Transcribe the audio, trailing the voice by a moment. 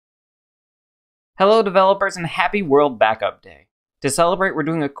Hello developers and happy World Backup Day. To celebrate, we're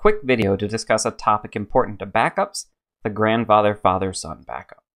doing a quick video to discuss a topic important to backups, the grandfather father-son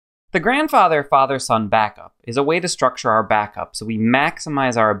backup. The grandfather father-son backup is a way to structure our backup so we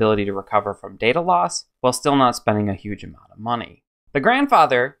maximize our ability to recover from data loss while still not spending a huge amount of money. The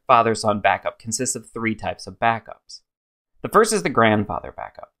grandfather father-son backup consists of three types of backups. The first is the grandfather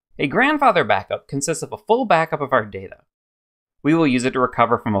backup. A grandfather backup consists of a full backup of our data. We will use it to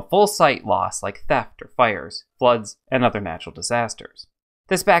recover from a full site loss like theft or fires, floods, and other natural disasters.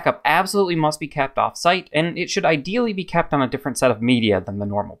 This backup absolutely must be kept off-site, and it should ideally be kept on a different set of media than the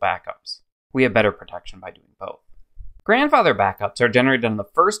normal backups. We have better protection by doing both. Grandfather backups are generated on the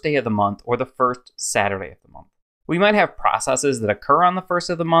first day of the month or the first Saturday of the month. We might have processes that occur on the first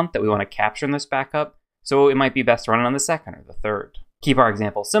of the month that we want to capture in this backup, so it might be best to run on the second or the third. Keep our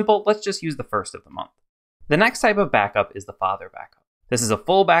example simple, let's just use the first of the month. The next type of backup is the father backup. This is a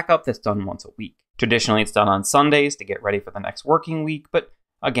full backup that's done once a week. Traditionally, it's done on Sundays to get ready for the next working week, but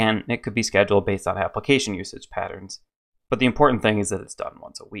again, it could be scheduled based on application usage patterns. But the important thing is that it's done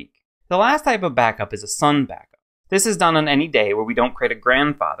once a week. The last type of backup is a son backup. This is done on any day where we don't create a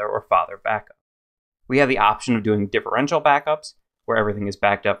grandfather or father backup. We have the option of doing differential backups, where everything is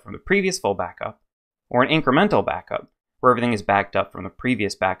backed up from the previous full backup, or an incremental backup, where everything is backed up from the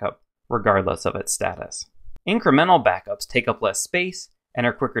previous backup, regardless of its status. Incremental backups take up less space and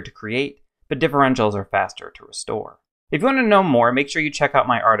are quicker to create, but differentials are faster to restore. If you want to know more, make sure you check out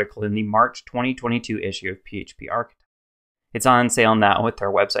my article in the March 2022 issue of PHP Architect. It's on sale now at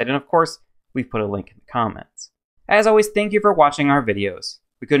our website, and of course, we've put a link in the comments. As always, thank you for watching our videos.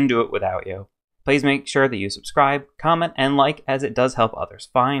 We couldn't do it without you. Please make sure that you subscribe, comment, and like, as it does help others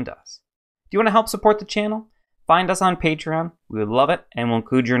find us. Do you want to help support the channel? Find us on Patreon. We would love it, and we'll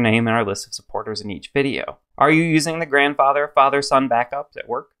include your name in our list of supporters in each video. Are you using the grandfather, father-son backups at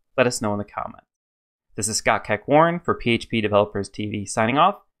work? Let us know in the comments. This is Scott Keck Warren for PHP Developers TV signing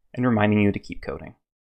off and reminding you to keep coding.